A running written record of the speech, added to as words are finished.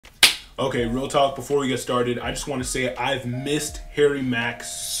Okay, real talk, before we get started, I just want to say I've missed Harry Mack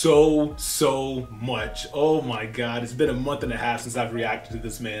so much. Oh my God, it's been a month and a half since I've reacted to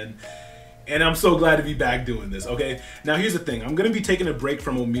this man. And I'm so glad to be back doing this, okay? Now here's the thing, I'm gonna be taking a break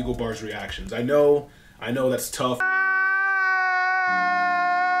from Omegle Bar's reactions. I know that's tough.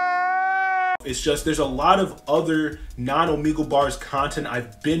 It's just there's a lot of other non-Omegle Bar's content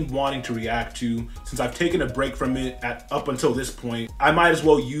I've been wanting to react to since I've taken a break from it up until this point. I might as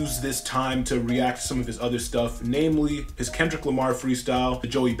well use this time to react to some of his other stuff, namely his Kendrick Lamar freestyle, the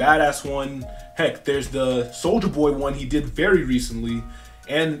Joey Badass one, heck, there's the Soulja Boy one he did very recently,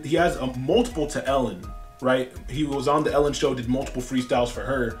 and he has a multiple to Ellen, right? He was on the Ellen show, did multiple freestyles for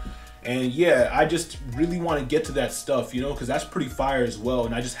her. And yeah, I just really want to get to that stuff, you know, because that's pretty fire as well,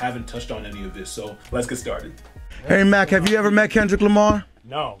 and I just haven't touched on any of this, so let's get started. Hey Mac, have you ever met Kendrick Lamar?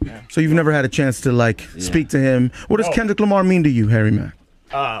 No, man. So you've never had a chance to like speak to him. What does Kendrick Lamar mean to you, Harry Mack?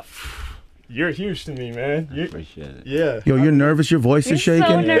 You're huge to me, man. I appreciate it. Yeah. Yo, you're nervous, your voice is shaking.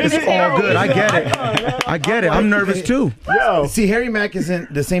 So nervous. It's all good, I get it. I get it, I'm nervous too. Yo. See, Harry Mack is in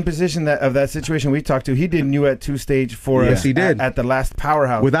the same position of that situation we talked to. He did New at 2 stage for Yes, us he did. at the last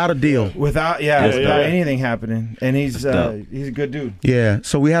Powerhouse. Without a deal. Without anything happening. And he's a good dude. Yeah,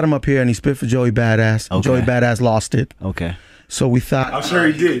 so we had him up here and he spit for Joey Badass. Okay. Joey Badass lost it. Okay. So we thought I'm sure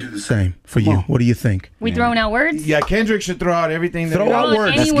he did. do the same for you. What do you think? We throwing out words? Yeah, Kendrick should throw out everything. Throw out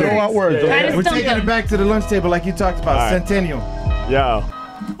words. Any Throw out words. Try to We're stump taking them. it back to the lunch table like you talked about. All right. Centennial. Yo.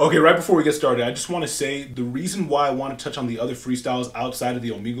 Okay, right before we get started, I just want to say the reason why I want to touch on the other freestyles outside of the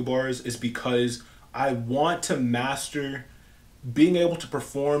Omegle Bars is because I want to master being able to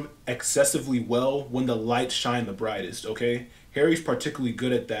perform excessively well when the lights shine the brightest, okay? Harry's particularly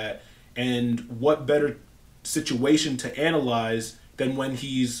good at that, and what better situation to analyze than when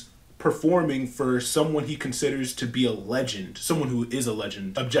he's performing for someone he considers to be a legend, someone who is a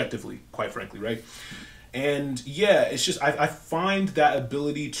legend, objectively, quite frankly, right? And yeah, it's just, I find that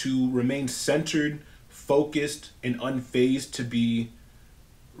ability to remain centered, focused, and unfazed to be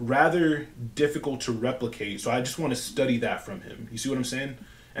rather difficult to replicate. So I just want to study that from him. You see what I'm saying?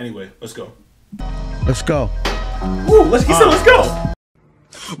 Anyway, let's go. Let's go. Woo, he said let's go.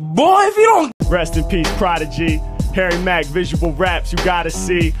 Boy, if you don't... Rest in peace, Prodigy. Harry Mack, visual raps, you gotta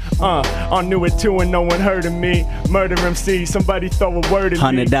see. I knew it too and no one heard of me. Murder MC, somebody throw a word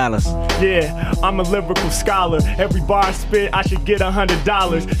at me. $100. Yeah, I'm a lyrical scholar. Every bar I spit, I should get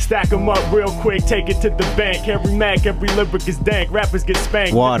 $100. Stack them up real quick, take it to the bank. Harry Mack, every lyric is dank. Rappers get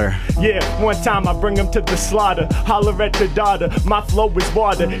spanked. Water. Yeah, one time I bring them to the slaughter. Holler at your daughter, my flow is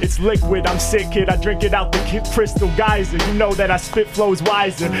water. It's liquid, I'm sick, kid. I drink it out the crystal geyser. You know that I spit flows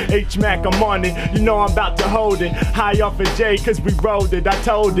wiser. H-Mack, I'm on it. You know I'm about to hold it. High off of J, cause we rolled it. I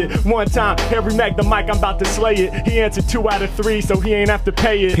told it. One time, Harry Mack, the mic, I'm about to slay it. He answered 2 out of 3, so he ain't have to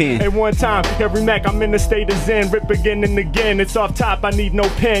pay it. Pen. And one time, Harry Mack, I'm in the state of zen. Rip again and again. It's off top, I need no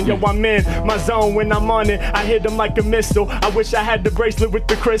pen. Yo, I'm in my zone when I'm on it. I hit him like a missile. I wish I had the bracelet with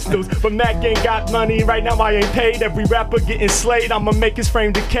the crystals. But Mack ain't got money. Right now, I ain't paid. Every rapper getting slayed. I'ma make his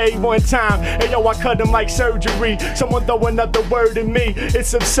frame decay one time. Hey, yo, I cut him like surgery. Someone throw another word at me.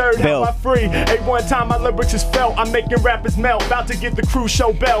 It's absurd how I free. Hey, one time, my lyrics is felt. I'm making rappers melt. About to get the crew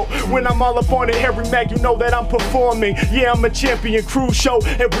show belt. When I'm all up on it, Harry Mack, you know that I'm performing. Yeah, I'm a champion. Crew show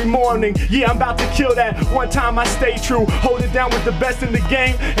every morning. Yeah, I'm about to kill that. One time I stay true. Hold it down with the best in the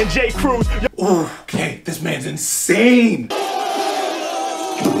game. And J. Cruz. Ooh, okay, this man's insane.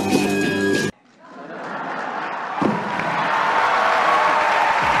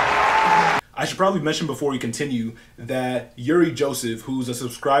 I should probably mention before we continue that Yuri Joseph, who's a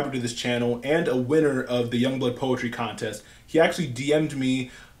subscriber to this channel and a winner of the Youngblood poetry contest, he actually DM'd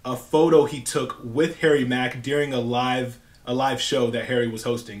me a photo he took with Harry Mack during a live show that Harry was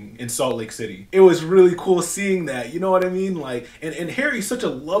hosting in Salt Lake City. It was really cool seeing that, you know what I mean? Like, and Harry's such a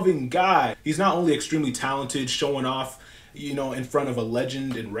loving guy. He's not only extremely talented, showing off, you know, in front of a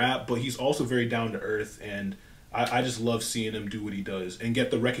legend in rap, but he's also very down to earth, and I just love seeing him do what he does and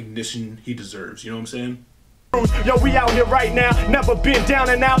get the recognition he deserves, you know what I'm saying? Yo, we out here right now, never been down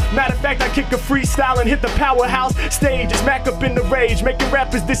and out. Matter of fact, I kick a freestyle and hit the powerhouse stage. It's Mack up in the rage, making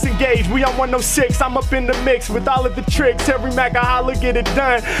rappers disengage. We on 106, I'm up in the mix with all of the tricks. Harry Mack, I holler, get it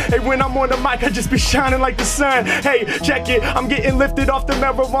done. Hey, when I'm on the mic, I just be shining like the sun. Hey, check it, I'm getting lifted off the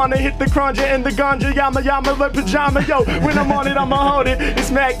marijuana, hit the cranja and the ganja, yama yama like pajama. Yo, when I'm on it, I'ma hold it.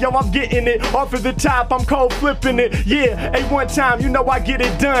 It's Mack, yo, I'm getting it off of the top, I'm cold flipping it. Yeah, hey, one time, you know I get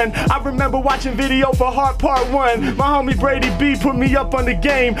it done. I remember watching video for Hard Part part 1. My homie Brady B put me up on the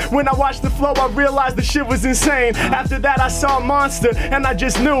game. When I watched the flow, I realized the shit was insane. After that, I saw Monster, and I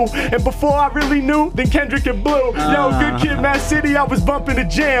just knew. And before I really knew, then Kendrick and Blue. Yo, Good Kid, Mad City, I was bumping the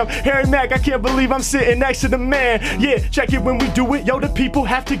jam. Harry Mack, I can't believe I'm sitting next to the man. Yeah, check it when we do it. Yo, the people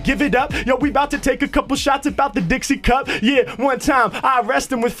have to give it up. Yo, we about to take a couple shots about the Dixie Cup. Yeah, one time, I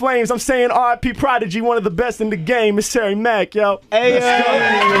arrest him with flames. I'm saying R.I.P. Prodigy, one of the best in the game. It's Harry Mack, yo. Hey,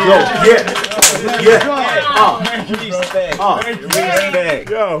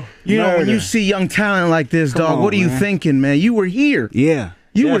 Yo, you know, when you see young talent like this, dog, what are you thinking, man? You were here. Yeah.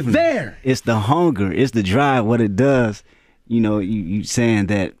 You were there. It's the hunger. It's the drive. What it does, you know, you saying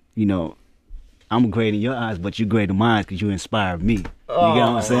that, you know, I'm great in your eyes, but you're great in mine because you inspired me. You get what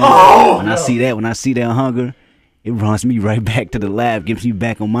I'm saying? When I see that hunger, it runs me right back to the lab, gets me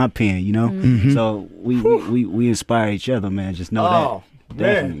back on my pen, you know? So we inspire each other, man. Just know that.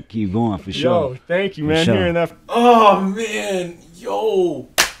 Definitely. Man. Keep going for sure. Yo, thank you, man. Hearing that. Oh, man. Yo.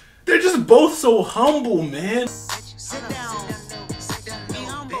 They're just both so humble, man.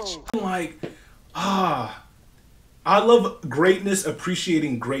 Like, I love greatness,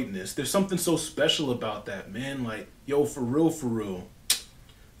 appreciating greatness. There's something so special about that, man. Like, yo, for real.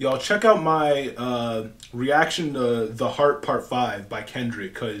 Y'all check out my reaction to The Heart Part 5 by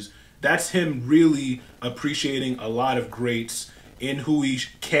Kendrick, because that's him really appreciating a lot of greats in who he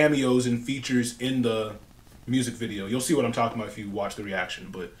cameos and features in the music video. You'll see what I'm talking about if you watch the reaction.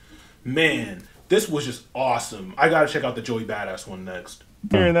 But, man, this was just awesome. I gotta check out the Joey Badass one next.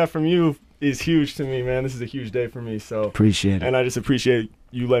 Hearing that from you is huge to me, man. This is a huge day for me, so appreciate it. And I just appreciate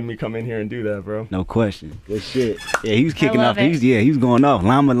you letting me come in here and do that, bro. No question. Good shit. Yeah, he was kicking off. He was going off.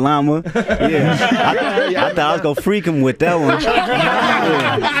 Llama. Yeah. I thought I was gonna freak him with that one.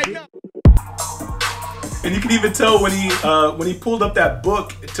 And you can even tell when he pulled up that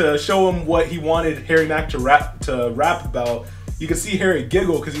book to show him what he wanted Harry Mack to rap about. You can see Harry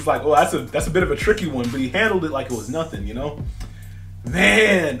giggle because he's like, "Oh, that's a bit of a tricky one," but he handled it like it was nothing, you know.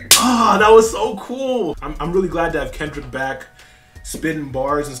 Man, that was so cool. I'm really glad to have Kendrick back, spitting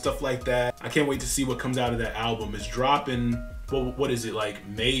bars and stuff like that. I can't wait to see what comes out of that album. It's dropping, what is it, like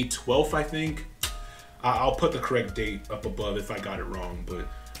May 12th, I think? I'll put the correct date up above if I got it wrong, but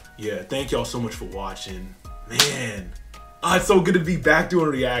yeah, thank y'all so much for watching. Man, it's so good to be back doing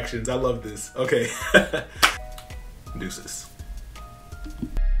reactions. I love this. Okay. Deuces.